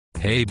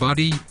Hey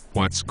buddy,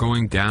 what's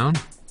going down?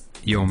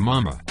 Yo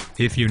mama,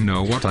 if you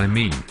know what I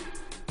mean.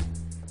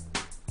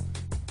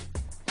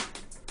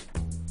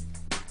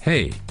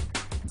 Hey,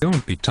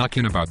 don't be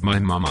talking about my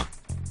mama.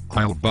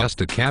 I'll bust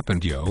a cap in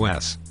yo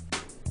ass.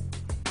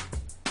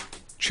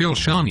 Chill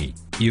Shawnee,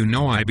 you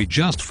know I be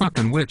just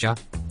fucking with ya.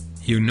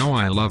 You know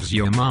I loves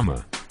yo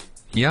mama.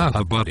 Yeah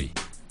buddy.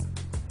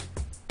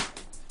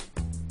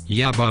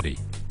 Yeah buddy.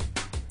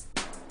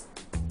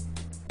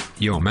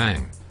 Yo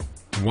man.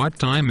 What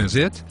time is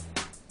it?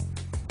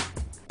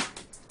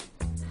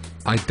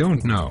 I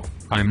don't know,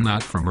 I'm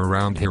not from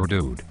around here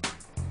dude.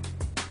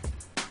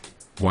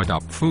 What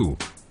up foo?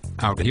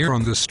 Out here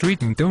on the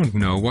street and don't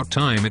know what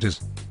time it is.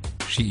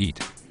 She eat.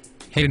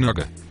 Hey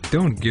nugga,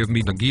 don't give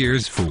me the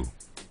gears foo.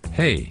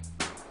 Hey.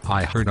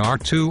 I heard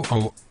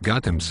R2O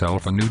got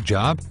himself a new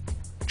job?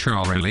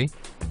 Really?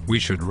 We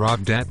should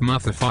rob that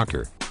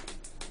motherfucker.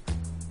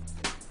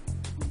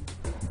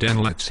 Then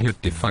let's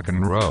hit the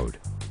fucking road.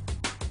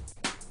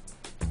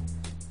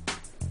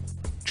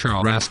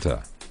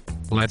 Rasta.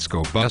 Let's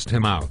go bust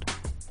him out.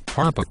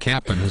 Harp a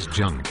cap in his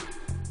junk.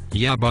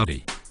 Yeah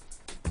buddy.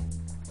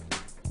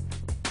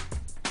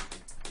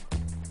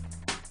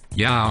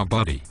 Yeah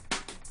buddy.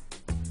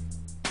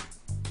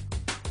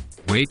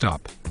 Wait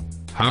up.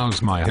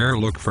 How's my hair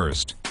look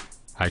first?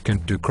 I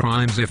can't do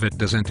crimes if it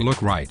doesn't look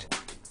right.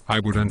 I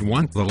wouldn't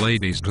want the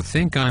ladies to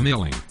think I'm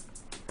illing.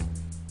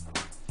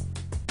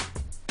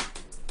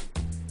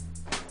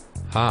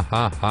 Ha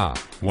ha ha,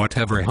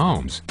 whatever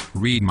Holmes,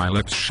 read my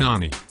lips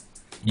Shawnee.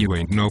 You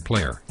ain't no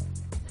player.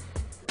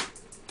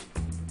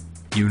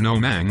 You know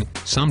man,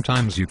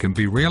 sometimes you can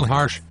be real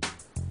harsh.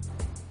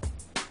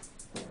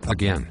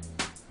 Again.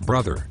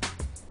 Brother.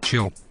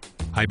 Chill.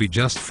 I be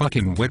just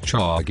fucking with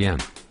y'all again.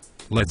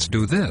 Let's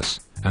do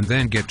this, and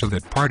then get to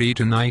that party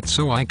tonight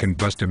so I can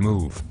bust a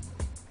move.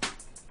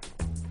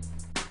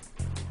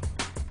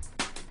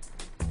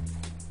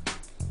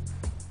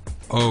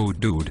 Oh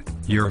dude,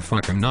 you're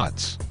fucking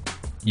nuts.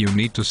 You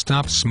need to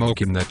stop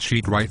smoking that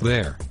shit right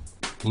there.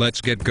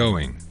 Let's get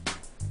going.